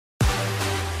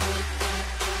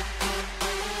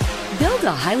Build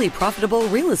a highly profitable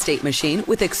real estate machine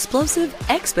with explosive,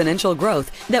 exponential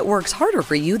growth that works harder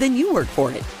for you than you work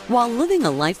for it, while living a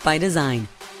life by design.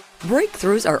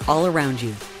 Breakthroughs are all around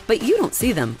you, but you don't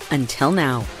see them until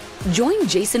now. Join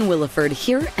Jason Williford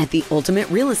here at the Ultimate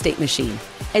Real Estate Machine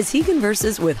as he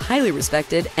converses with highly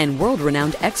respected and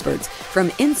world-renowned experts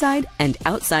from inside and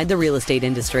outside the real estate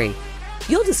industry.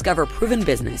 You'll discover proven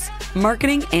business,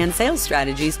 marketing, and sales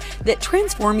strategies that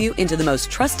transform you into the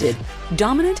most trusted,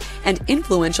 dominant, and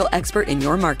influential expert in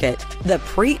your market, the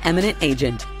preeminent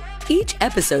agent. Each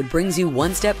episode brings you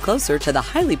one step closer to the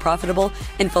highly profitable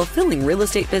and fulfilling real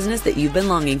estate business that you've been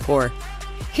longing for.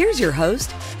 Here's your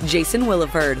host, Jason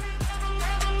Williford.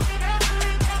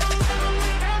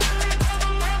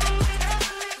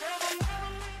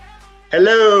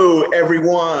 Hello,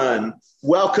 everyone.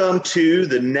 Welcome to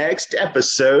the next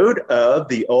episode of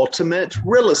the Ultimate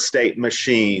Real Estate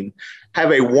Machine.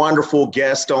 Have a wonderful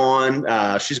guest on.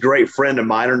 She's a great friend of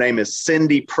mine. Her name is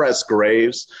Cindy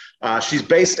Pressgraves. She's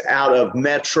based out of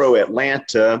Metro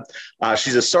Atlanta.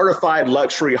 She's a certified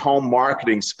luxury home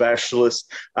marketing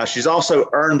specialist. She's also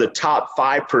earned the top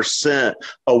 5%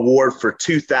 award for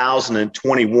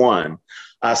 2021.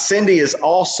 Cindy is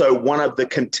also one of the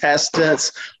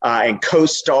contestants and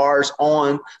co-stars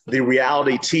on the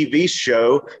reality TV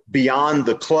show Beyond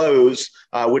the Close,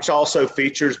 which also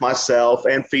features myself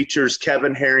and features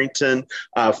Kevin Harrington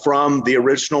from the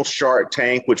original Shark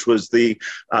Tank, which was the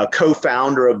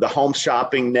co-founder of the Home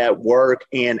Shopping Network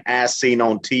and As Seen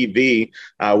on TV.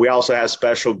 We also have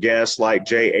special guests like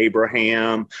Jay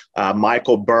Abraham,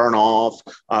 Michael Burnoff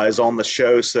is on the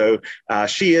show. So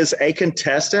she is a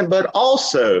contestant, but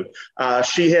also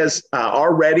she has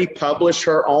already published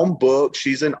her own book.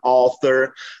 She's an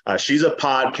author. She's a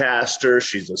podcaster.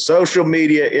 She's a social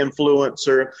media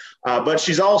influencer, but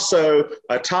she's also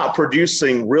a top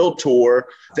producing realtor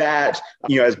that,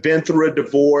 has been through a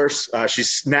divorce.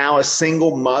 She's now a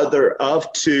single mother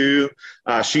of two.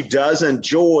 She does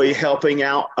enjoy helping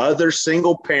out other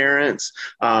single parents,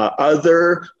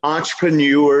 other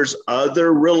entrepreneurs,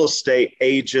 other real estate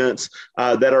agents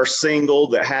that are single,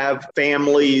 that have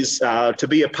families, to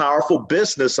be a powerful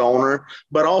business owner,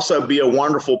 but also be a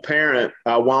wonderful parent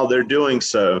while they're doing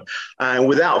so. And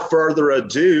without further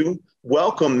ado,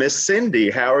 welcome, Miss Cindy.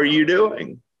 How are you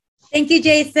doing? Thank you,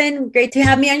 Jason. Great to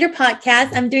have me on your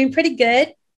podcast. I'm doing pretty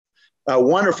good.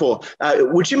 Wonderful.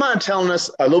 Would you mind telling us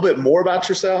a little bit more about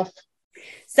yourself?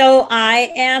 So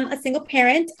I am a single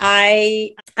parent.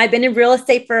 I've been in real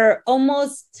estate for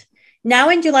almost, now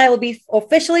in July will be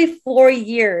officially 4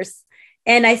 years.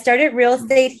 And I started real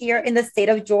estate here in the state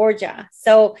of Georgia.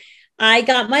 So I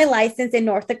got my license in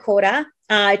North Dakota.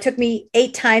 It took me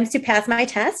 8 times to pass my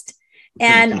test.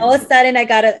 And all of a sudden I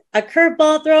got a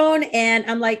curveball thrown and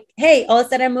I'm like, hey, all of a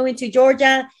sudden I'm moving to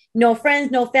Georgia. No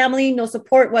friends, no family, no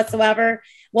support whatsoever.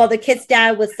 Well, the kid's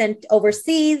dad was sent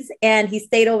overseas and he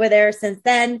stayed over there since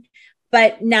then.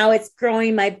 But now it's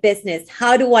growing my business.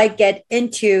 How do I get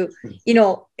into,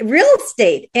 real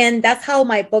estate? And that's how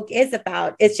my book is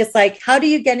about. It's just like, how do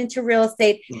you get into real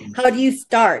estate? How do you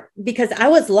start? Because I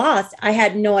was lost. I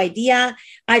had no idea.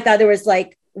 I thought there was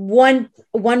like one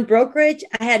brokerage.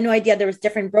 I had no idea there was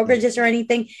different brokerages or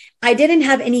anything. I didn't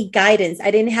have any guidance.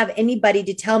 I didn't have anybody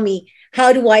to tell me,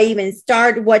 how do I even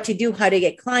start, what to do, how to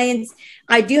get clients.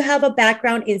 I do have a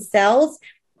background in sales,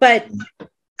 but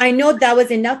I know that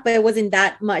was enough, but it wasn't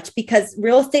that much because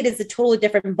real estate is a totally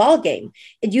different ballgame.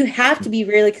 You have to be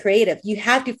really creative. You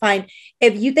have to find,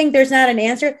 if you think there's not an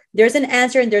answer, there's an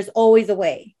answer and there's always a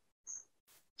way.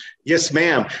 Yes,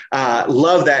 ma'am.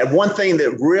 Love that. One thing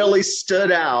that really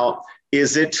stood out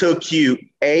is it took you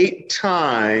 8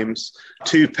 times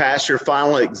to pass your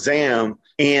final exam.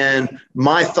 And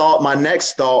my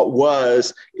next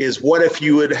thought is what if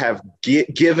you would have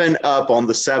given up on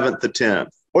the 7th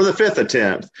attempt or the 5th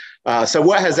attempt? So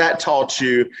what has that taught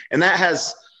you? And that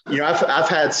has,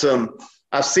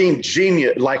 I've seen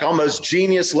genius, like almost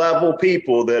genius level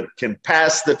people that can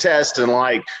pass the test and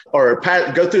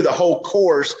go through the whole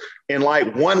course in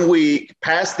like 1 week,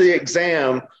 pass the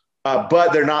exam,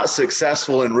 but they're not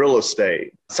successful in real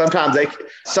estate. Sometimes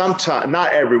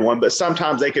not everyone, but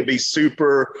sometimes they could be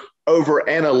super over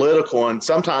analytical. And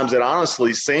sometimes it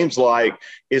honestly seems like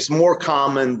it's more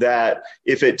common that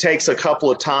if it takes a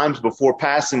couple of times before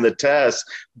passing the test,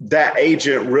 that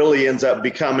agent really ends up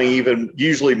becoming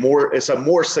it's a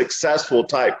more successful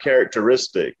type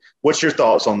characteristic. What's your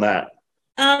thoughts on that?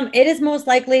 It is most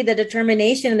likely the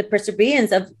determination and the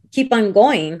perseverance of keep on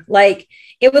going. Like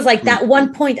it was like that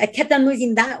one point, I kept on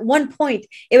losing that one point.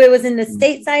 If it was in the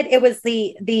state side, it was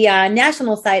the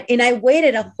national side. And I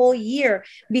waited a whole year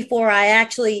before I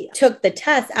actually took the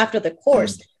test after the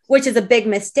course. which is a big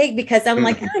mistake because I'm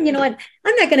like, oh, you know what?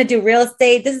 I'm not going to do real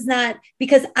estate. This is not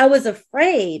because I was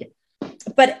afraid.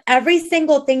 But every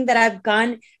single thing that I've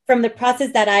gone from the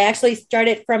process that I actually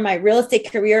started from my real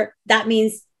estate career, that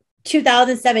means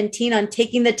 2017 on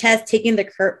taking the test, taking the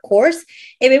course.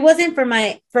 If it wasn't for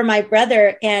my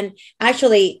brother, and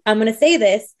actually, I'm going to say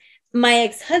this, my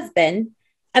ex-husband,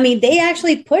 I mean, they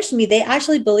actually pushed me. They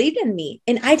actually believed in me.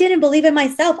 And I didn't believe in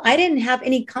myself. I didn't have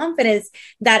any confidence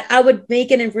that I would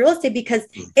make it in real estate because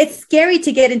it's scary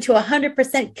to get into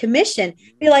 100% commission.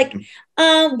 Be like,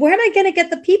 where am I going to get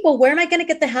the people? Where am I going to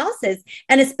get the houses?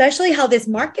 And especially how this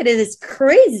market is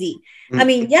crazy. I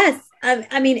mean, yes.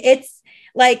 I mean, it's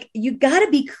like, you got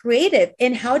to be creative.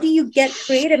 And how do you get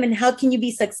creative and how can you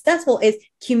be successful is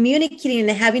communicating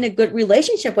and having a good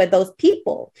relationship with those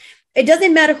people. It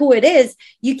doesn't matter who it is.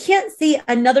 You can't see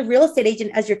another real estate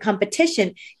agent as your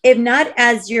competition, if not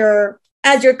as your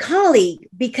colleague,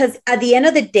 because at the end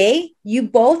of the day, you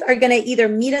both are going to either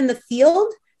meet in the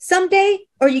field someday,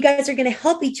 or you guys are going to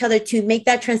help each other to make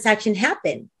that transaction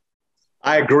happen.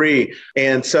 I agree.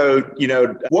 And so,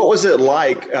 what was it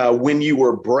like when you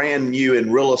were brand new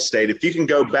in real estate? If you can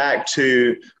go back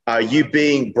to you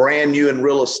being brand new in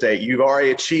real estate, you've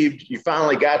already achieved, you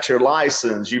finally got your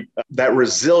license, that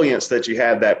resilience that you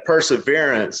had, that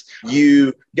perseverance,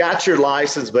 you got your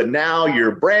license, but now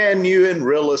you're brand new in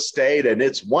real estate and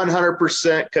it's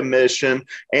 100% commission.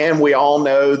 And we all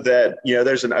know that,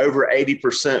 there's an over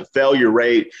 80% failure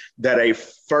rate that a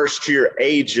first year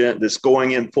agent that's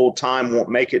going in full time won't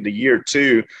make it to year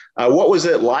two. What was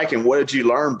it like and what did you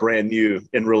learn brand new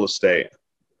in real estate?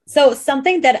 So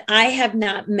something that I have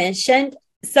not mentioned.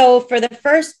 So for the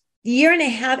first year and a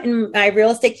half in my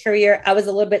real estate career, I was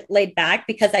a little bit laid back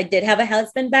because I did have a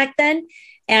husband back then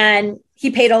and he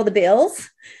paid all the bills.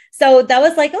 So that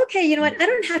was like, okay, you know what? I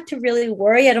don't have to really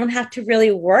worry. I don't have to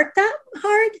really work that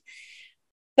hard.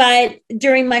 But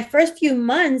during my first few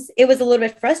months, it was a little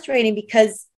bit frustrating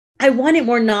because I wanted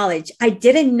more knowledge. I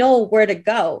didn't know where to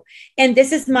go. And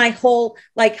this is my whole,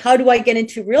 like, how do I get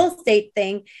into real estate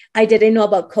thing? I didn't know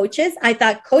about coaches. I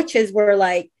thought coaches were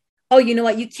like, oh, you know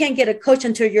what? You can't get a coach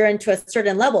until you're into a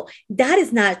certain level. That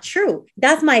is not true.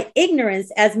 That's my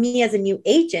ignorance as me as a new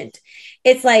agent.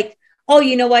 It's like, oh,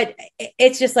 you know what?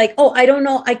 It's just like, oh, I don't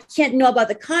know. I can't know about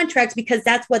the contracts because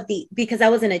because I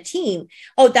was in a team.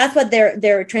 Oh, that's what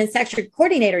their transaction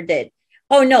coordinator did.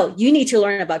 Oh, no, you need to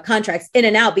learn about contracts in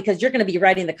and out because you're going to be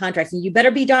writing the contracts and you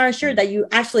better be darn sure that you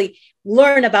actually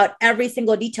learn about every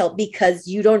single detail because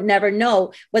you don't never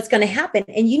know what's going to happen.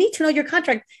 And you need to know your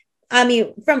contract. I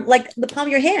mean, from like the palm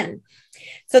of your hand.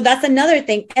 So that's another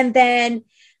thing. And then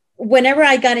whenever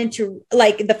I got into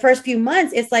like the first few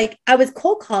months, it's like I was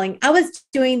cold calling. I was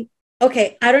doing,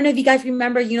 okay, I don't know if you guys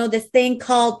remember, this thing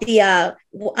called the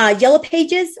yellow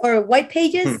pages or white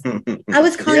pages. I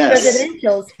was calling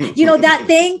residentials. That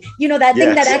thing, thing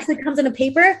that actually comes in a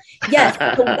paper. Yes.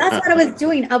 So that's what I was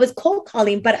doing. I was cold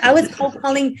calling, but I was cold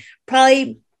calling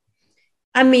probably,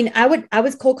 I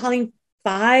was cold calling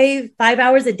 5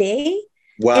 hours a day.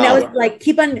 Wow. And I was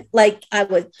like, I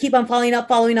would keep on following up.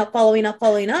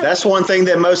 That's one thing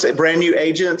that most brand new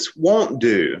agents won't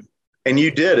do. And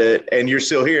you did it and you're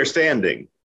still here standing.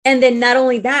 And then not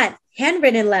only that,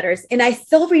 handwritten letters. And I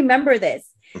still remember this,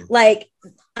 like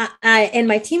I and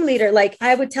my team leader, like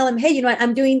I would tell him, hey, you know what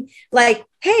I'm doing? Like,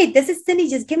 hey, this is Cindy.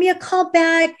 Just give me a call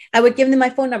back. I would give them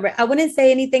my phone number. I wouldn't say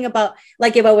anything about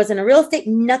like if I was in a real estate,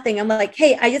 nothing. I'm like,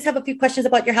 hey, I just have a few questions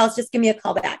about your house. Just give me a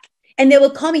call back. And they will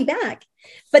call me back.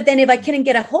 But then if I couldn't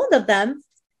get a hold of them,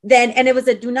 and it was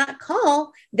a do not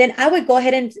call, then I would go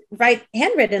ahead and write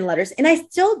handwritten letters. And I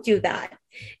still do that.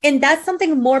 And that's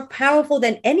something more powerful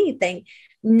than anything.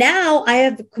 Now I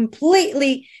have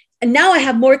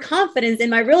more confidence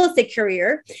in my real estate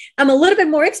career. I'm a little bit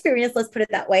more experienced, let's put it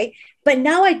that way. But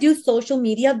now I do social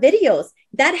media videos.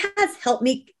 That has helped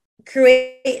me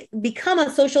become a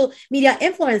social media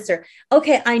influencer.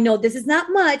 Okay, I know this is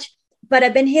not much, but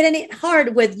I've been hitting it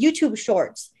hard with YouTube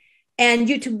shorts and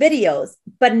YouTube videos.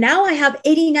 But now I have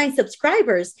 89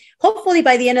 subscribers. Hopefully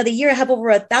by the end of the year, I have over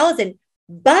 1,000.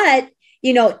 But,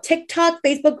 TikTok,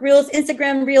 Facebook Reels,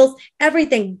 Instagram Reels,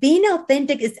 everything. Being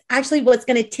authentic is actually what's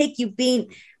going to take you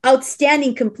being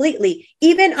outstanding completely.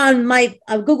 Even on my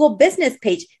Google business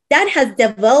page, that has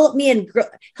developed me and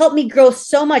helped me grow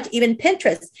so much, even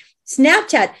Pinterest.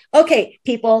 Snapchat. Okay,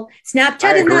 people,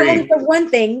 Snapchat is not only for one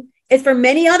thing, it's for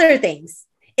many other things.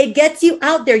 It gets you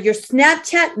out there. Your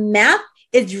Snapchat map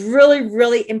is really,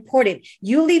 really important.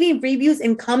 You leaving reviews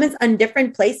and comments on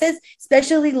different places,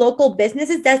 especially local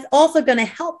businesses, that's also going to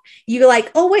help. You're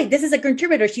like, oh, wait, this is a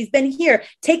contributor. She's been here.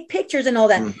 Take pictures and all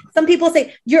that. Some people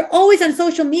say, you're always on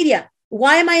social media.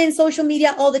 Why am I in social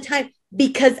media all the time?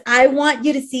 Because I want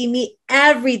you to see me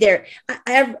everywhere.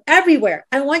 I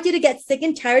want you to get sick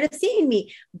and tired of seeing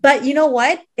me. But you know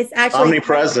what? It's actually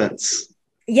omnipresence.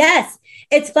 Yes.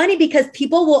 It's funny because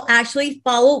people will actually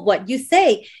follow what you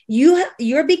say.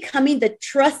 You're becoming the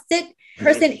trusted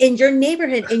person in your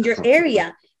neighborhood, in your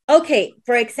area. Okay,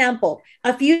 for example,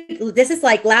 this is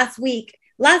like last week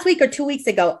or 2 weeks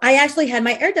ago, I actually had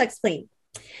my air ducts cleaned.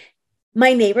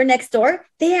 My neighbor next door,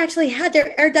 they actually had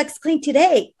their air ducts cleaned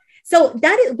today. So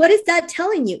what is that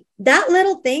telling you? That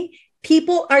little thing,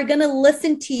 people are going to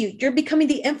listen to you. You're becoming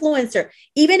the influencer.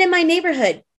 Even in my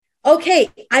neighborhood. Okay,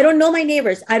 I don't know my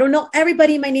neighbors. I don't know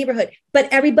everybody in my neighborhood, but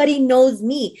everybody knows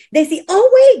me. They say,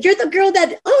 oh, wait, you're the girl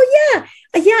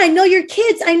yeah, I know your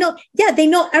kids. I know. Yeah, they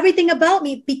know everything about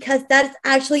me because that's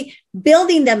actually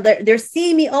building them. They're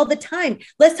seeing me all the time.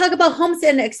 Let's talk about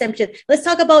homestead exemption. Let's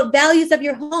talk about values of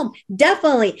your home.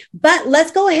 Definitely. But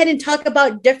let's go ahead and talk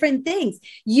about different things.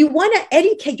 You want to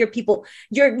educate your people,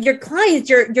 your clients,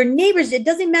 your neighbors. It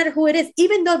doesn't matter who it is.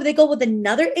 Even though they go with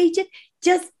another agent,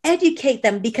 just educate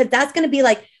them because that's going to be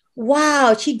like,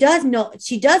 wow, she does know,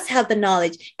 she does have the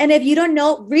knowledge. And if you don't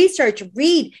know, research,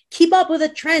 read, keep up with the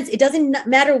trends. It doesn't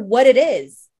matter what it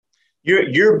is.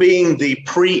 You're being the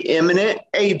preeminent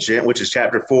agent, which is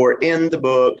chapter 4 in the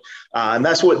book. And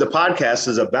that's what the podcast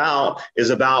is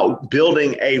about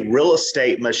building a real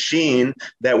estate machine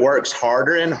that works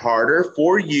harder and harder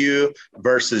for you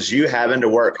versus you having to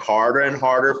work harder and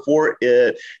harder for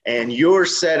it. And you're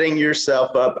setting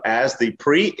yourself up as the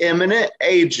preeminent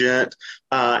agent.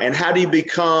 And how do you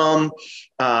become,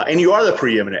 and you are the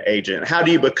preeminent agent, how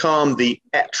do you become the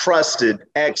trusted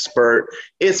expert?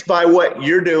 It's by what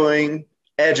you're doing,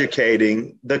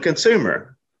 educating the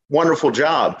consumer. Wonderful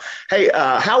job. Hey,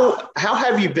 how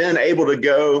have you been able to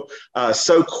go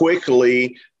so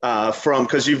quickly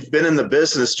because you've been in the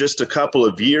business just a couple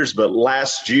of years, but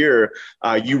last year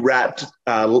you wrapped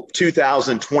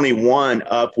 2021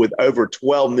 up with over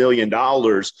 $12 million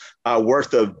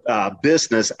worth of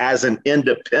business as an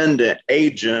independent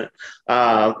agent.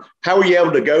 How were you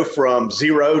able to go from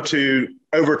 0 to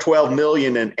over 12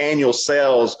 million in annual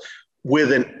sales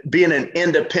with being an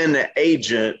independent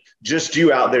agent, just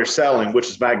you out there selling, which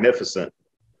is magnificent?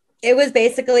 It was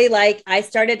basically like I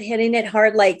started hitting it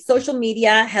hard. Like social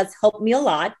media has helped me a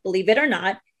lot, believe it or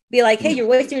not. Be like, hey, you're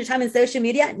wasting your time in social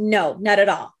media? No, not at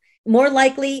all. More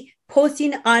likely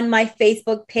posting on my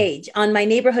Facebook page, on my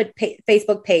neighborhood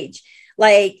Facebook page.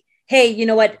 Like, hey, you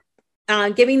know what?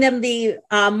 Giving them the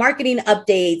marketing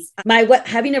updates.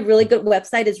 Having a really good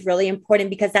website is really important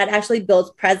because that actually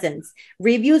builds presence.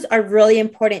 Reviews are really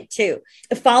important too.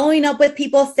 Following up with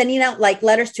people, sending out like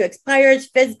letters to expireds,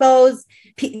 FSBOs,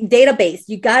 database.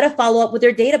 You got to follow up with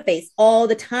your database all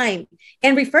the time.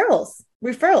 And referrals.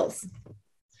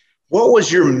 What was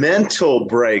your mental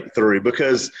breakthrough?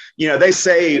 Because, they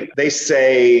say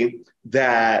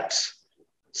that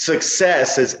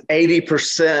success is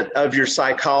 80% of your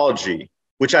psychology,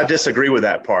 which I disagree with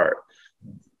that part.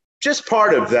 Just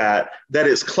part of that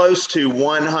is close to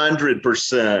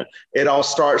 100%. It all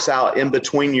starts out in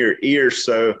between your ears.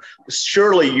 So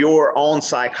surely your own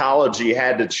psychology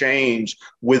had to change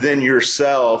within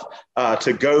yourself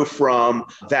to go from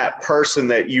that person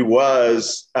that you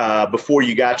was before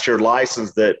you got your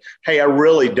license that, hey, I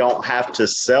really don't have to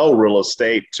sell real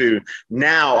estate, to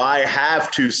now I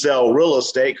have to sell real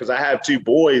estate because I have 2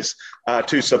 boys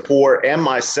to support and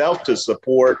myself to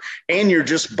support. And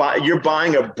you're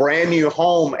buying a brand new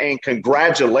home, and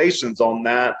congratulations on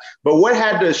that. But what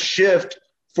had to shift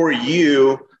for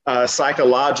you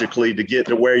psychologically to get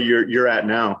to where you're at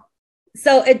now?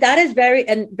 So that is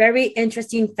very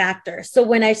interesting factor. So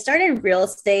when I started in real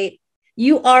estate,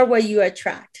 you are what you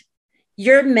attract.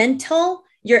 Your mental,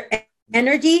 your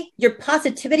energy, your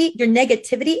positivity, your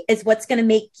negativity is what's going to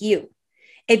make you.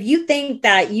 If you think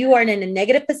that you are in a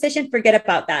negative position, forget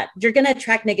about that. You're going to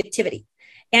attract negativity.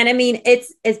 And I mean,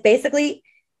 it's basically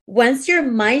once your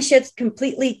mind shifts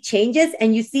completely changes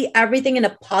and you see everything in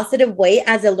a positive way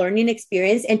as a learning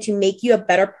experience and to make you a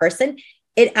better person,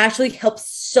 it actually helps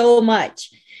so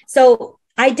much. So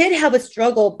I did have a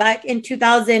struggle back in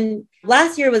 2000.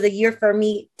 Last year was a year for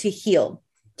me to heal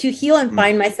and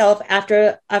find myself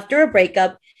after a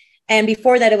breakup. And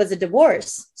before that, it was a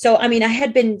divorce. So, I mean, I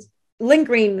had been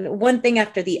lingering one thing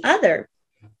after the other,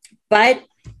 but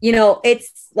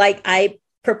it's like I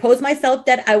proposed myself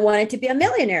that I wanted to be a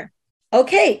millionaire.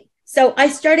 Okay. So I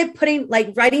started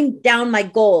writing down my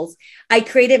goals. I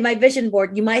created my vision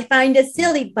board. You might find it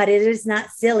silly, but it is not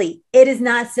silly. It is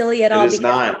not silly at all. It is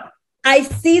not. I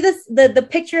see this the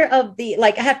picture of the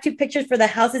like I have two pictures for the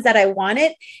houses that I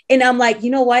wanted, and I'm like, you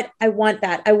know what? I want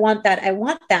that. I want that. I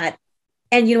want that.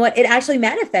 And you know what? It actually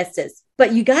manifests.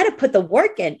 But you got to put the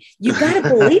work in. You got to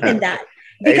believe in that.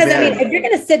 Because Amen. I mean, if you're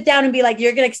going to sit down and be like,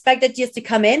 you're going to expect it just to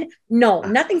come in, no,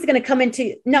 nothing's going to come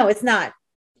into. No, it's not.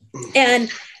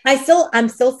 And I'm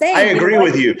still saying. I agree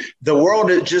with you. The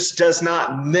world just does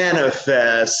not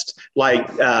manifest like.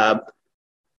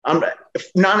 I'm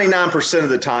 99% of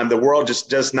the time, the world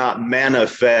just does not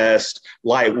manifest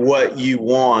like what you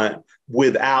want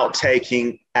without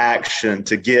taking action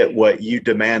to get what you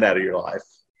demand out of your life.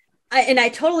 And I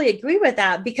totally agree with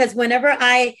that, because whenever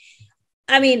I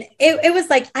mean, it was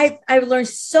like, I've learned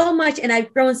so much, and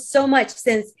I've grown so much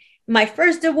since my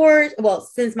first divorce. Well,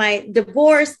 since my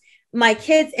divorce, my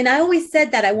kids, and I always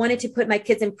said that I wanted to put my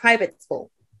kids in private school.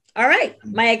 All right.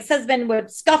 My ex-husband would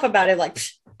scoff about it. Like,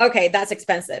 okay, that's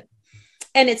expensive.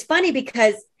 And it's funny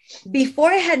because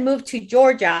before I had moved to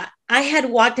Georgia, I had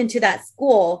walked into that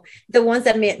school, the ones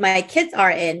that my kids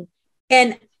are in,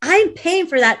 and I'm paying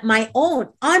for that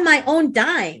on my own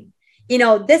dime. You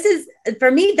know, this is,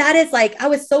 for me, that is like, I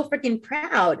was so freaking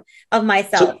proud of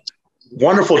myself.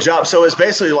 Wonderful job. So it's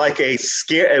basically like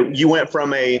you went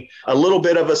from a little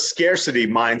bit of a scarcity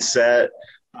mindset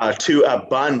to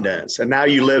abundance. And now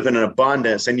you live in an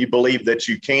abundance, and you believe that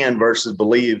you can versus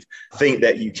think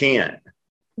that you can.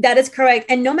 That is correct.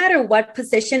 And no matter what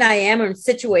position I am or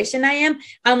situation I am,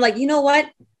 I'm like, you know what?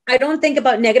 I don't think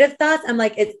about negative thoughts. I'm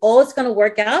like, it's going to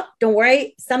work out. Don't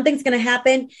worry. Something's going to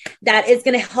happen that is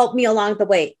going to help me along the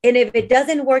way. And if it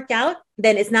doesn't work out,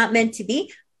 then it's not meant to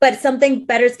be, but something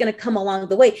better is going to come along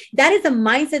the way. That is a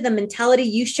mindset, the mentality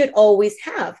you should always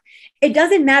have. It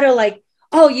doesn't matter like,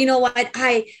 oh, you know what?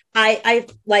 I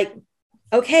like,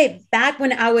 okay, back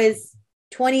when I was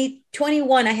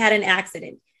 21, I had an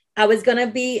accident. I was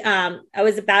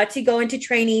about to go into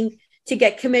training to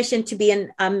get commissioned to be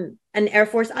an Air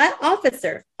Force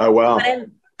officer. Oh, wow. But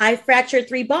I fractured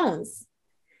 3 bones.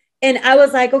 And I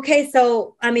was like, okay,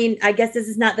 so, I mean, I guess this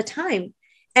is not the time.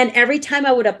 And every time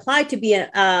I would apply to be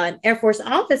an Air Force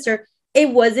officer,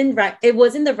 it wasn't right. It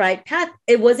wasn't the right path.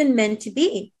 It wasn't meant to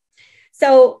be.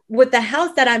 So with the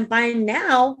house that I'm buying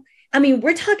now, I mean,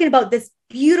 we're talking about this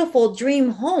beautiful dream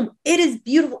home. It is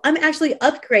beautiful. I'm actually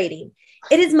upgrading.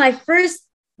 It is my first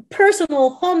personal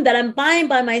home that I'm buying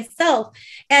by myself.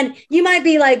 And you might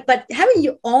be like, but haven't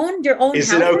you owned your own house?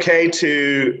 Is it okay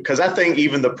because I think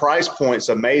even the price point's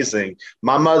amazing.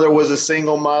 My mother was a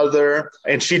single mother,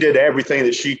 and she did everything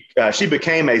that she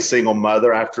became a single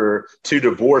mother after 2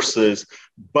 divorces.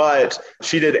 But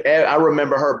I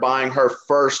remember her buying her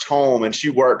first home, and she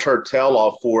worked her tail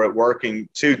off for it, working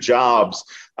 2 jobs.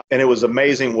 And it was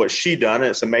amazing what she done.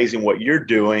 It's amazing what you're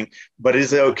doing. But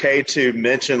is it okay to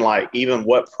mention like even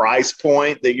what price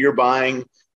point that you're buying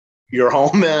your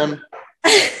home in?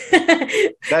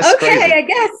 That's okay, crazy. I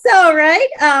guess so, right?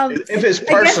 If it's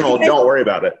personal, don't worry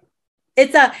about it. I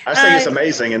think it's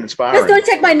amazing and inspiring. Just don't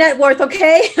check my net worth,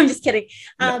 okay? I'm just kidding.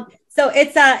 No. So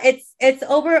it's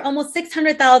over almost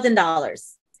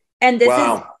 $600,000, and this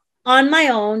is on my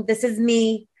own. This is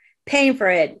me paying for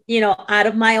it, out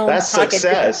of my own pocket. That's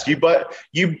success.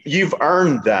 You've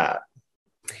earned that.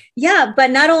 Yeah, but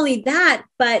not only that,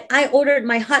 but I ordered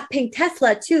my hot pink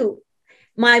Tesla too.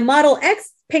 My Model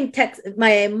X hot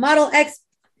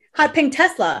pink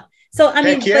Tesla. So I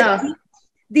mean,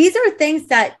 these are things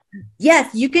that,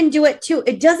 yes, you can do it too.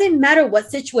 It doesn't matter what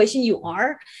situation you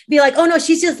are. Be like, oh no,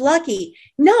 she's just lucky.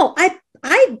 No,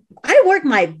 I work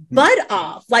my butt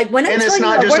off. Like when I'm, and it's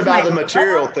not just about the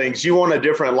material things. You want a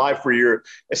different life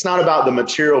it's not about the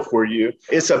material for you.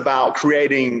 It's about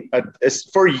creating it's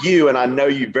for you. And I know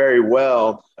you very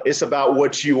well. It's about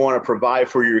what you want to provide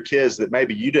for your kids that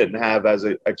maybe you didn't have as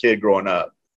a kid growing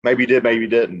up. Maybe you did, maybe you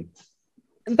didn't.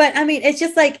 But I mean, it's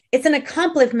just like, it's an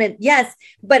accomplishment. Yes.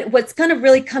 But what's going to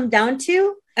really come down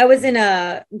to, I was in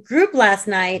a group last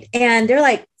night and they're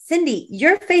like, Cindy,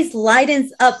 your face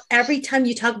lightens up every time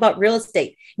you talk about real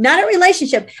estate, not a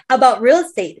relationship, about real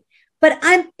estate. But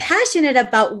I'm passionate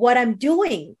about what I'm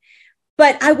doing,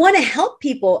 but I want to help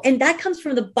people. And that comes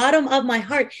from the bottom of my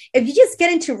heart. If you just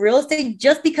get into real estate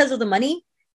just because of the money,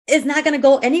 it's not going to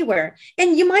go anywhere.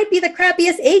 And you might be the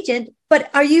crappiest agent, but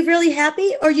are you really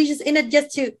happy, or are you just in it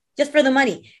just for the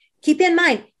money? Keep in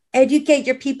mind, educate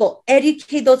your people,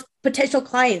 educate those potential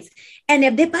clients. And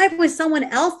if they buy with someone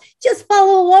else, just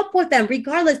follow up with them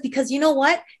regardless, because you know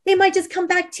what? They might just come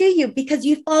back to you because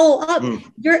you follow up.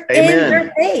 You're Amen. In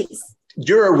their face.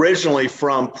 You're originally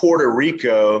from Puerto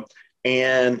Rico.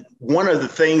 And one of the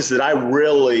things that I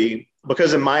really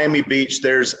because in Miami Beach,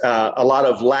 there's a lot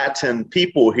of Latin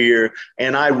people here.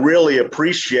 And I really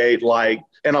appreciate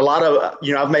and a lot of,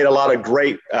 I've made a lot of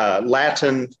great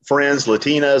Latin friends,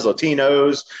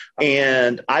 Latinos,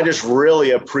 and I just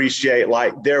really appreciate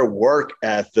their work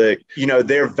ethic,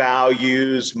 their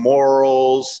values,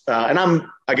 morals. And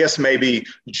I guess maybe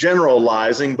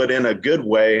generalizing, but in a good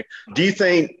way. Do you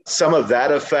think some of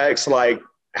that affects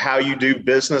how you do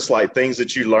business, things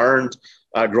that you learned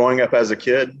growing up as a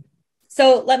kid?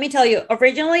 So let me tell you,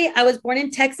 originally I was born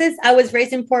in Texas. I was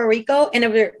raised in Puerto Rico and I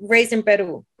was raised in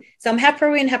Peru. So I'm half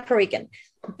Peruvian, half Puerto Rican.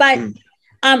 But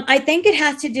I think it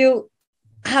has to do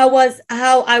how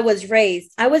I was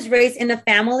raised. I was raised in a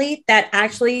family that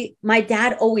actually my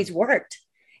dad always worked.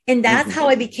 And that's how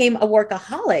I became a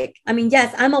workaholic. I mean,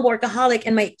 yes, I'm a workaholic.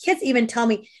 And my kids even tell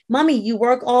me, Mommy, you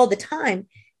work all the time.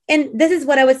 And this is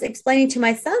what I was explaining to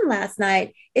my son last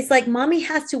night. It's like Mommy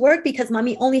has to work because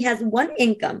Mommy only has one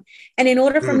income. And in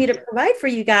order for me to provide for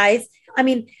you guys, I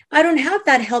mean, I don't have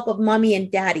that help of Mommy and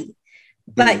Daddy.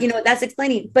 But, that's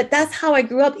explaining. But that's how I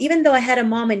grew up. Even though I had a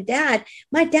mom and dad,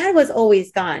 my dad was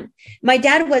always gone. My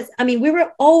dad we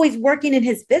were always working in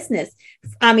his business.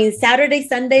 I mean, Saturday,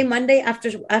 Sunday, Monday,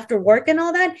 after work and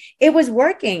all that, it was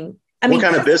working. What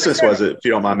kind of business was it, if you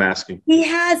don't mind me asking?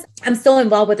 I'm still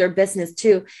involved with their business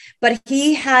too, but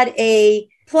he had a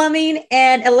plumbing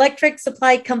and electric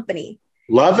supply company.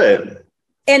 Love it.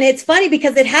 And it's funny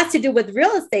because it has to do with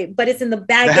real estate, but it's in the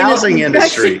back end housing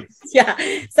industry. Yeah.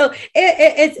 So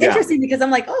it's interesting because I'm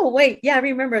like, oh, wait. Yeah, I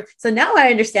remember. So now I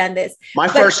understand this. My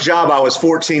first job, I was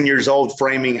 14 years old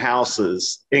framing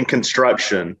houses in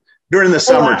construction during the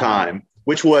summertime,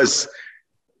 which was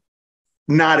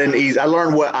not an easy. I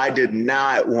learned what I did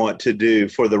not want to do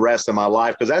for the rest of my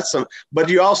life because but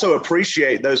you also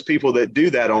appreciate those people that do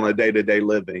that on a day-to-day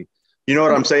living. You know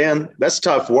what I'm saying? That's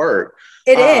tough work.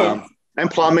 It is. And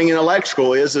plumbing and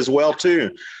electrical is as well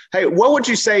too. Hey, what would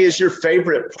you say is your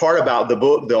favorite part about the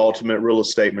book, The Ultimate Real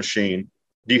Estate Machine?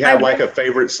 Do you have a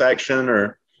favorite section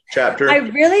or chapter? I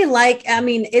really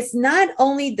it's not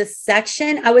only the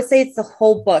section, I would say it's the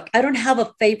whole book. I don't have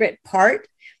a favorite part.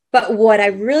 But what I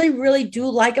really, really do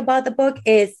like about the book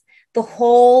is the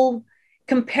whole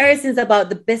comparisons about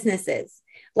the businesses,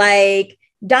 like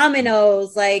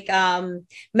Domino's, like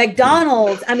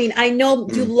McDonald's. I mean, I know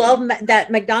you love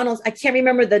that McDonald's. I can't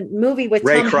remember the movie with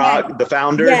Ray Tom Kroc, Hanks. the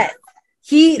founder. Yes.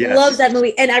 He loves that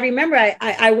movie. And I remember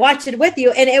I watched it with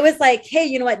you and it was like, hey,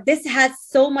 you know what? This has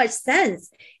so much sense.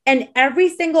 And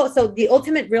so the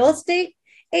ultimate real estate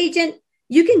agent,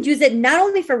 you can use it not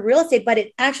only for real estate, but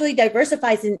it actually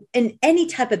diversifies in any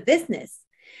type of business.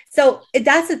 So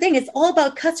that's the thing. It's all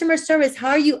about customer service. How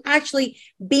are you actually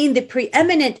being the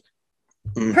preeminent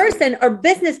person or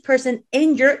business person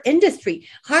in your industry?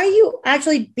 How are you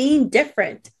actually being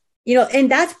different? And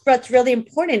that's what's really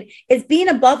important is being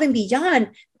above and beyond,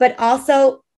 but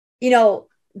also,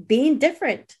 being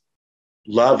different.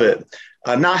 Love it.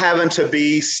 Not having to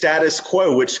be status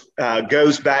quo, which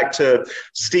goes back to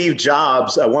Steve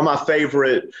Jobs. One of my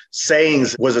favorite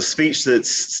sayings was a speech that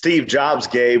Steve Jobs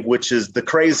gave, which is the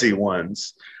crazy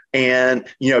ones. And,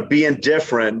 being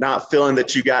different, not feeling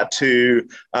that you got to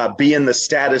be in the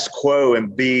status quo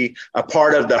and be a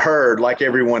part of the herd like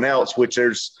everyone else, which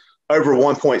there's over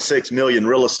 1.6 million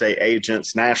real estate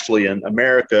agents nationally in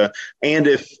America. And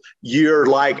if you're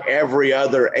like every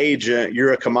other agent,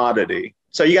 you're a commodity.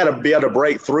 So you got to be able to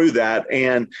break through that.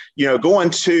 And,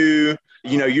 going to,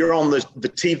 you're on the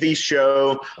TV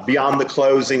show Beyond the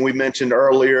Closing we mentioned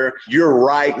earlier. You're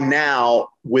right now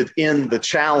within the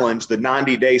challenge, the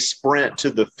 90-day sprint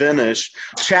to the finish.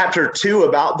 Chapter 2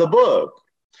 about the book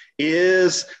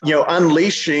is,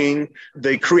 unleashing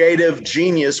the creative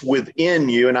genius within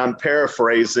you. And I'm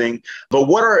paraphrasing, but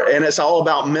and it's all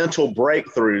about mental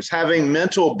breakthroughs, having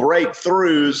mental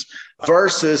breakthroughs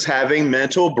versus having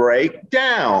mental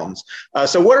breakdowns.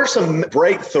 So what are some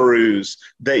breakthroughs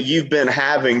that you've been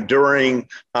having during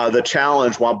the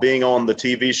challenge while being on the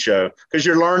TV show? Because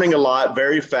you're learning a lot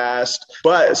very fast,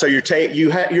 but so you're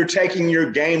taking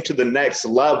your game to the next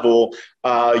level.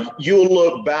 You'll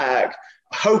look back,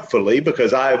 hopefully,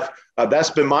 because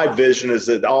that's been my vision, is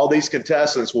that all these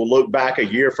contestants will look back a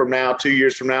year from now, 2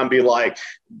 years from now, and be like,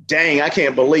 dang, I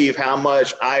can't believe how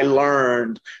much I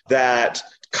learned that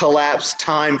collapsed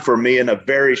time for me in a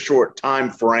very short time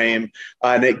frame.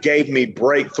 And it gave me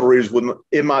breakthroughs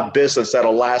in my business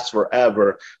that'll last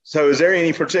forever. So is there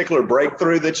any particular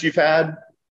breakthrough that you've had?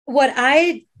 What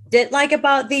I did like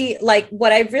about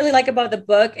what I really like about the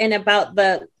book and about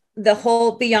the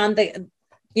whole Beyond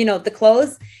the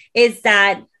close is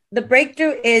that the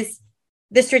breakthrough is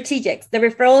the strategics, the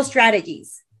referral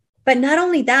strategies. But not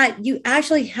only that, you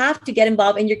actually have to get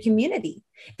involved in your community.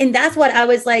 And that's what I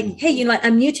was like, hey, you know what?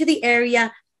 I'm new to the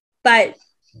area, but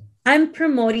I'm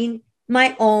promoting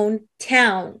my own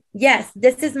town. Yes,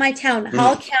 this is my town,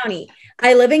 Howell County.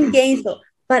 I live in Gainesville,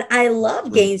 but I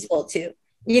love Gainesville too,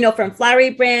 you know, from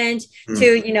Flowery Branch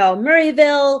to, you know,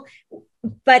 Murrayville.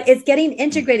 But it's getting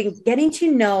integrating, getting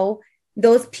to know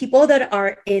those people that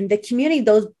are in the community,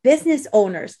 those business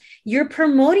owners. You're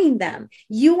promoting them.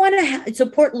 You want to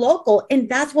support local. And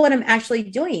that's what I'm actually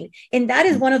doing. And that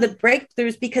is one of the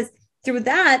breakthroughs, because through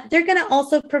that, they're going to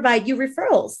also provide you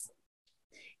referrals.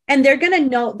 And they're going to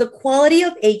know the quality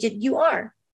of agent you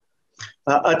are.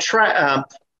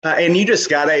 And you just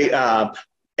got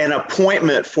an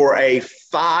appointment for a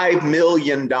 $5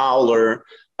 million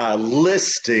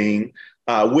listing,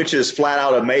 which is flat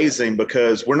out amazing,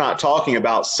 because we're not talking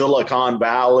about Silicon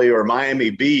Valley or Miami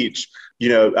Beach, you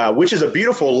know, which is a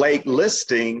beautiful lake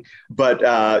listing. But,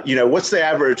 you know, what's the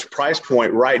average price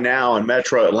point right now in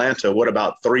Metro Atlanta? What,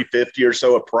 about $350 or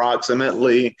so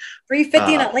approximately?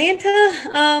 $350 in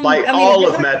Atlanta? All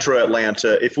of Metro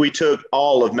Atlanta. If we took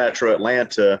all of Metro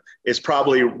Atlanta, it's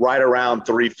probably right around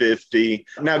 $350.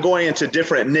 Now, going into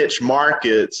different niche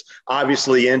markets,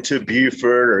 obviously into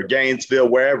Beaufort or Gainesville,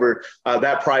 wherever,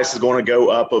 that price is going to go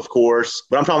up, of course.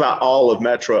 But I'm talking about all of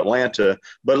Metro Atlanta.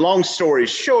 But long story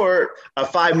short, a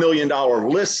 $5 million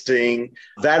listing,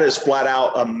 that is flat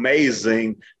out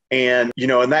amazing. And, you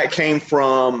know, and that came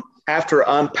from, after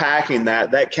unpacking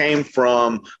that came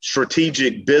from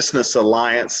strategic business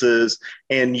alliances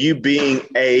and you being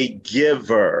a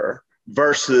giver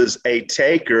versus a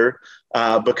taker,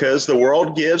 because the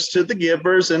world gives to the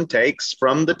givers and takes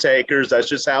from the takers. That's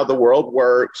just how the world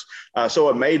works. So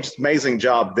amazing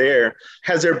job there.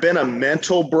 Has there been a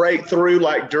mental breakthrough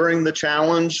like during the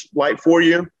challenge, like for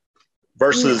you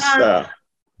versus?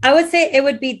 I would say it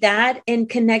would be that, and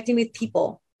connecting with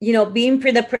people. You know, being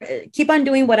keep on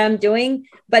doing what I'm doing,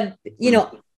 but, you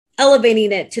know,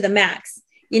 elevating it to the max,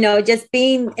 you know, just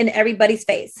being in everybody's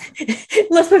face.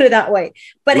 Let's put it that way.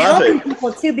 But helping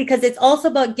people too, because it's also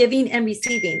about giving and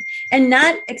receiving, and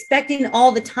not expecting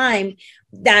all the time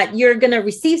that you're going to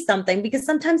receive something, because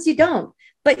sometimes you don't.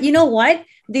 But you know what?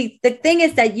 The thing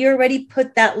is that you already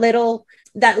put that little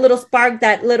spark,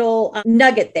 that little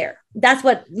nugget there. That's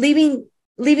what leaving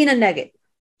a nugget.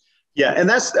 Yeah, and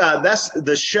that's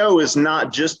the show is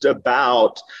not just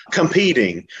about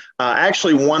competing.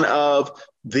 Actually, one of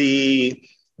the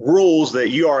rules that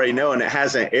you already know, and it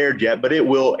hasn't aired yet, but it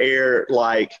will air,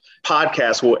 like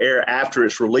podcasts will air after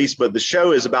it's released. But the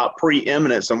show is about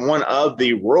preeminence. And one of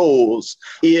the rules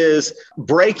is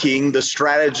breaking the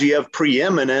strategy of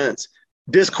preeminence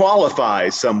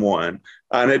disqualifies someone.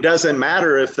 And it doesn't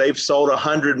matter if they've sold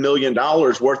 $100 million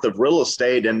worth of real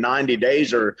estate in 90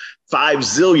 days or $5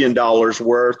 zillion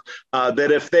worth,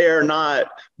 that if they're not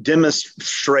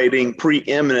demonstrating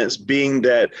preeminence, being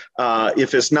that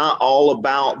if it's not all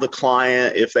about the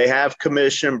client, if they have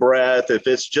commission breath, if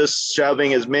it's just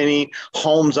shoving as many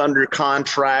homes under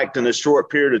contract in a short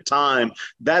period of time,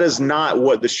 that is not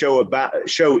what the show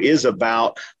is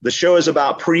about. The show is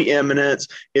about preeminence.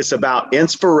 It's about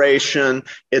inspiration.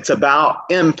 It's about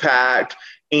impact,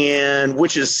 and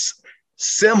which is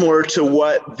similar to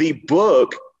what the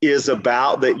book is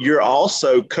about, that you're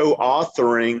also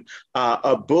co-authoring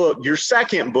a book, your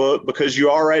second book, because you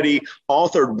already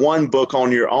authored one book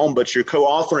on your own, but you're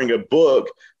co-authoring a book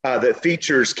that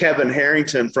features Kevin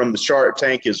Harrington from the Shark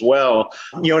Tank as well.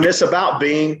 You know, and it's about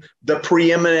being the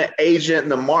preeminent agent in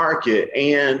the market,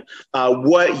 and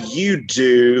what you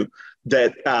do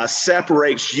that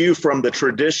separates you from the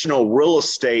traditional real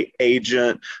estate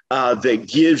agent, that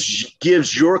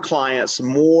gives your clients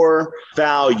more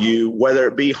value, whether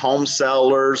it be home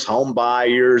sellers, home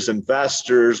buyers,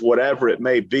 investors, whatever it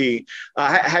may be.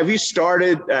 Have you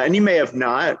started, and you may have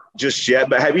not just yet,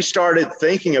 but have you started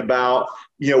thinking about,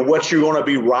 you know, what you're going to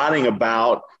be writing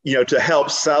about, you know, to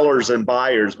help sellers and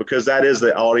buyers, because that is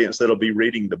the audience that'll be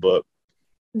reading the book?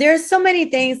 There's so many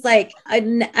things, like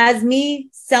as me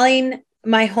selling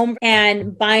my home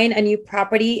and buying a new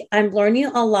property, I'm learning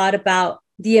a lot about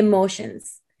the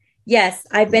emotions. Yes,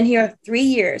 I've been here 3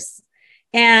 years,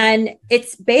 and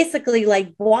it's basically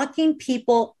like walking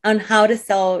people on how to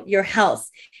sell your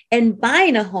house and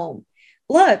buying a home.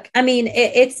 Look, I mean,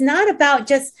 it's not about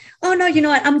just, oh no, you know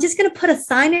what, I'm just going to put a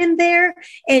sign in there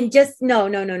and just no.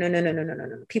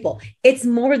 People, it's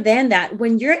more than that.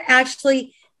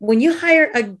 When you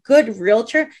hire a good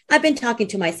realtor, I've been talking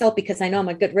to myself because I know I'm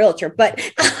a good realtor, but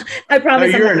I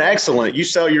promise. No, you're an excellent. You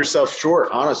sell yourself short,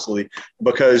 honestly,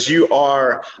 because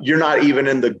you're not even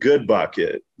in the good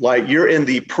bucket. Like, you're in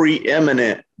the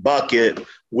preeminent bucket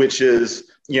which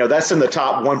is, that's in the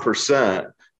top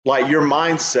 1%. Like your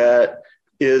mindset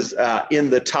is in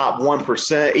the top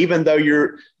 1%, even though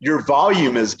your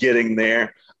volume is getting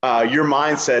there. Your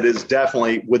mindset is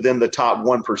definitely within the top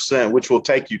 1%, which will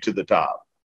take you to the top.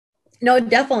 No,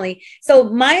 definitely. So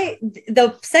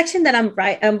the section that I'm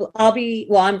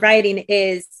writing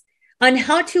is on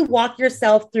how to walk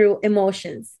yourself through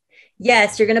emotions.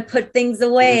 Yes, you're going to put things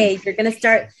away. You're going to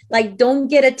start don't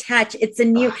get attached. It's a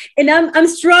new, and I'm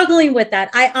struggling with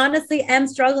that. I honestly am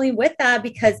struggling with that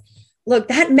because look,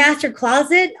 that master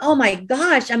closet. Oh my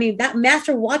gosh. I mean, that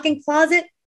master walk-in closet.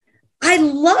 I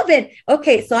love it.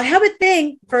 Okay. So I have a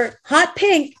thing for hot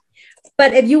pink,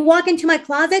 but if you walk into my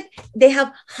closet, they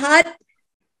have hot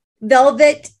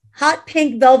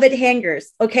pink velvet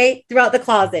hangers. Okay. Throughout the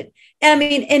closet. And I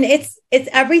mean, and it's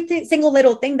every single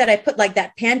little thing that I put, like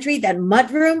that pantry, that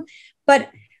mudroom, but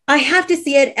I have to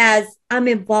see it as I'm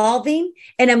evolving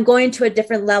and I'm going to a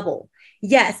different level.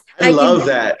 Yes. I love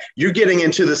that. You're getting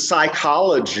into the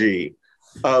psychology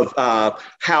of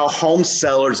how home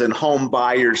sellers and home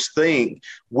buyers think,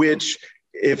 which,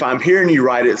 if I'm hearing you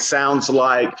right, it sounds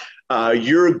like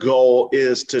your goal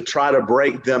is to try to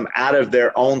break them out of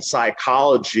their own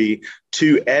psychology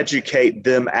to educate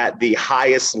them at the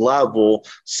highest level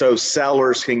so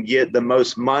sellers can get the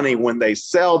most money when they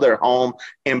sell their home,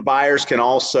 and buyers can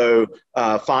also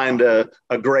find a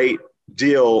great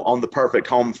deal on the perfect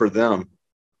home for them.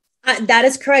 That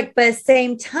is correct. But at the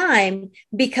same time,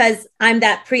 because I'm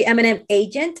that preeminent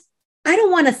agent, I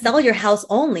don't want to sell your house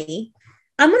only.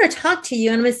 I'm going to talk to you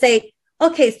and I'm going to say,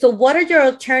 okay, so what are your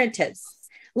alternatives?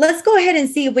 Let's go ahead and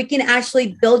see if we can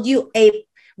actually build you a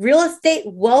real estate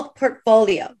wealth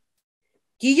portfolio.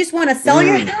 Do you just want to sell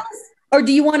your house, or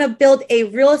do you want to build a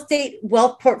real estate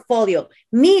wealth portfolio?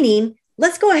 Meaning,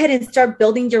 let's go ahead and start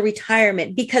building your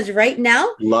retirement, because right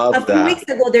now, a few weeks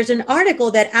ago, there's an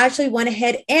article that actually went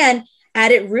ahead and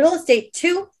added real estate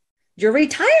to your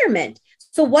retirement.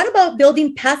 So what about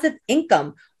building passive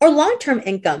income or long-term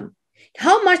income?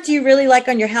 How much do you really like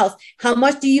on your house? How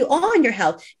much do you owe on your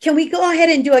house? Can we go ahead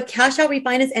and do a cash out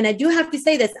refinance? And I do have to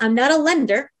say this, I'm not a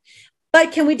lender,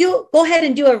 but can we go ahead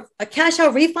and do a cash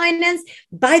out refinance,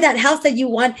 buy that house that you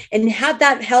want and have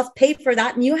that house pay for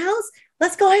that new house?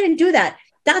 Let's go ahead and do that.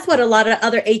 That's what a lot of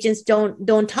other agents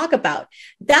don't talk about.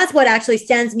 That's what actually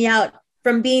stands me out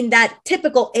from being that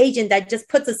typical agent that just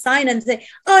puts a sign and say,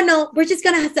 oh no, we're just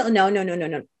going to sell.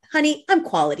 No. Honey, I'm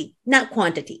quality, not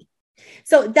quantity.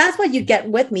 So that's what you get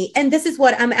with me. And this is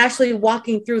what I'm actually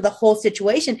walking through the whole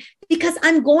situation, because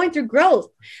I'm going through growth.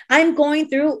 I'm going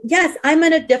through, yes, I'm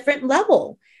at a different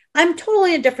level. I'm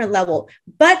totally a different level,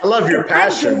 but I love your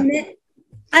passion.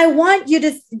 I want you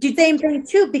to do the same thing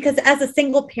too, because as a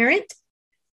single parent,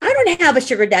 I don't have a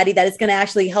sugar daddy that is going to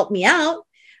actually help me out.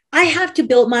 I have to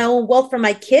build my own wealth for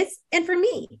my kids and for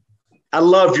me. I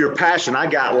love your passion. I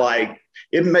got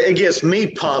it gets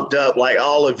me pumped up, like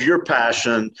all of your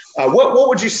passion. What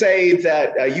would you say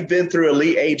that you've been through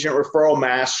Elite Agent Referral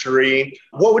Mastery?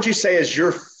 What would you say is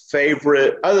your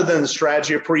favorite, other than the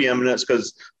strategy of preeminence?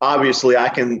 Because obviously I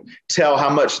can tell how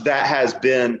much that has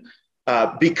been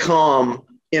become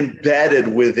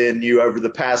embedded within you over the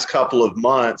past couple of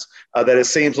months, that it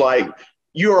seems like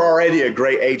you're already a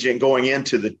great agent going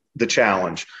into the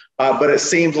challenge. But it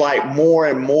seems like more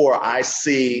and more I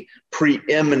see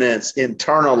preeminence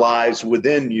internalized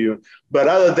within you. But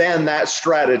other than that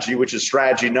strategy, which is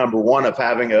strategy number one of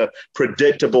having a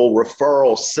predictable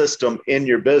referral system in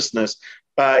your business,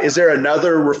 is there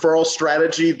another referral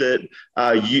strategy that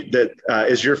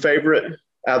is your favorite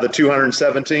out of the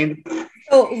 217?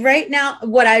 So right now,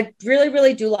 what I really,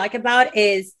 really do like about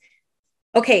is,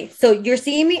 okay, so you're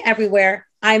seeing me everywhere.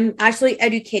 I'm actually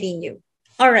educating you.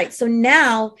 All right. So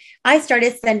now I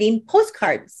started sending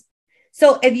postcards.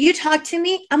 So if you talk to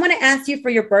me, I'm going to ask you for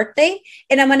your birthday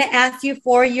and I'm going to ask you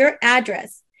for your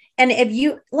address. And if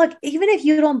you look, even if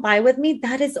you don't buy with me,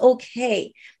 that is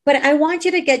okay. But I want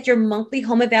you to get your monthly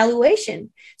home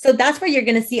evaluation. So that's where you're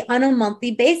going to see on a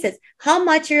monthly basis how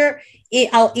much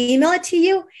I'll email it to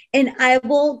you and I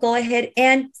will go ahead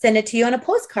and send it to you on a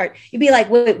postcard. You'd be like,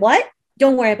 wait, what?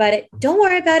 Don't worry about it. Don't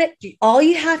worry about it. All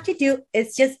you have to do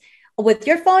is just with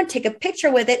your phone, take a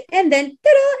picture with it, and then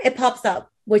ta-da, it pops up,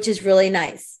 which is really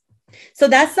nice. So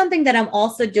that's something that I'm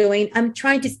also doing. I'm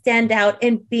trying to stand out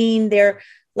and being there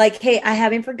like, hey, I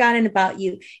haven't forgotten about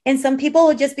you. And some people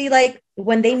will just be like,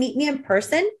 when they meet me in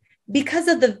person, because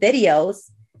of the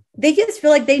videos, they just feel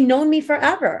like they've known me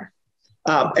forever.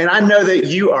 And I know that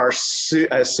you are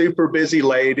a super busy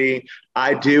lady.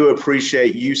 I do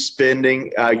appreciate you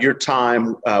spending your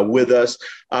time with us.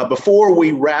 Before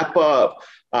we wrap up,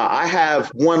 I have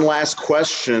one last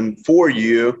question for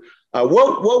you.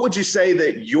 What would you say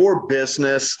that your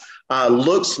business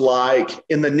looks like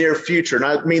in the near future? And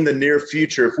I mean the near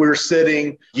future. If we were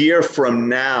sitting a year from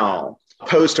now,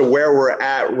 opposed to where we're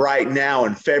at right now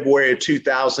in February of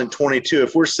 2022,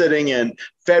 if we're sitting in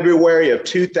February of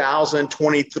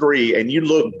 2023 and you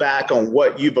look back on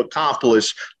what you've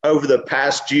accomplished over the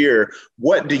past year,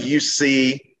 what do you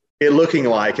see it looking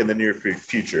like in the near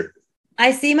future?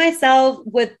 I see myself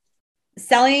with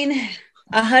selling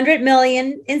 100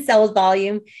 million in sales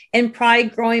volume and probably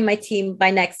growing my team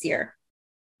by next year.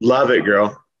 Love it,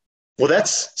 girl. Well,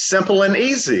 that's simple and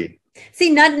easy. See,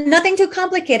 nothing too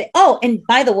complicated. Oh, and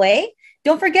by the way,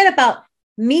 don't forget about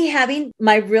me having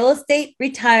my real estate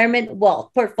retirement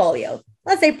wealth portfolio.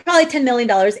 Let's say probably $10 million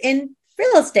in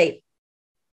real estate.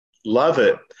 Love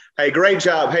it. Hey, great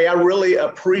job. Hey, I really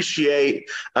appreciate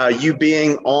you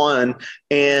being on.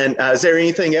 And is there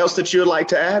anything else that you would like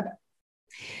to add?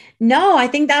 No, I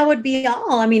think that would be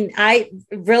all. I mean, I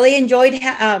really enjoyed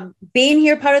being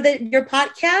here, part of your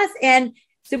podcast, and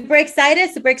super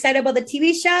excited about the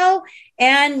TV show,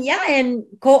 and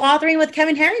co-authoring with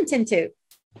Kevin Harrington too.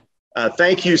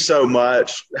 Thank you so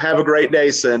much. Have a great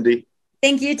day, Cindy.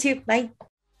 Thank you too. Bye.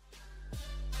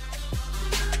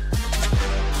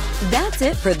 That's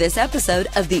it for this episode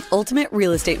of The Ultimate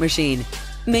Real Estate Machine.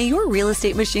 May your real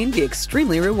estate machine be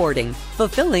extremely rewarding,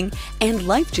 fulfilling, and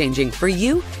life-changing for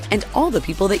you and all the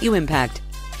people that you impact.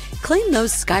 Claim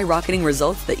those skyrocketing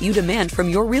results that you demand from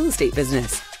your real estate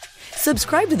business.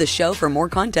 Subscribe to the show for more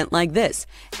content like this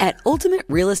at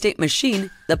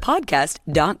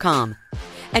ultimaterealestatemachine.thepodcast.com.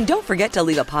 And don't forget to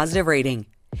leave a positive rating.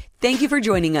 Thank you for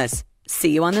joining us.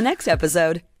 See you on the next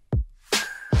episode.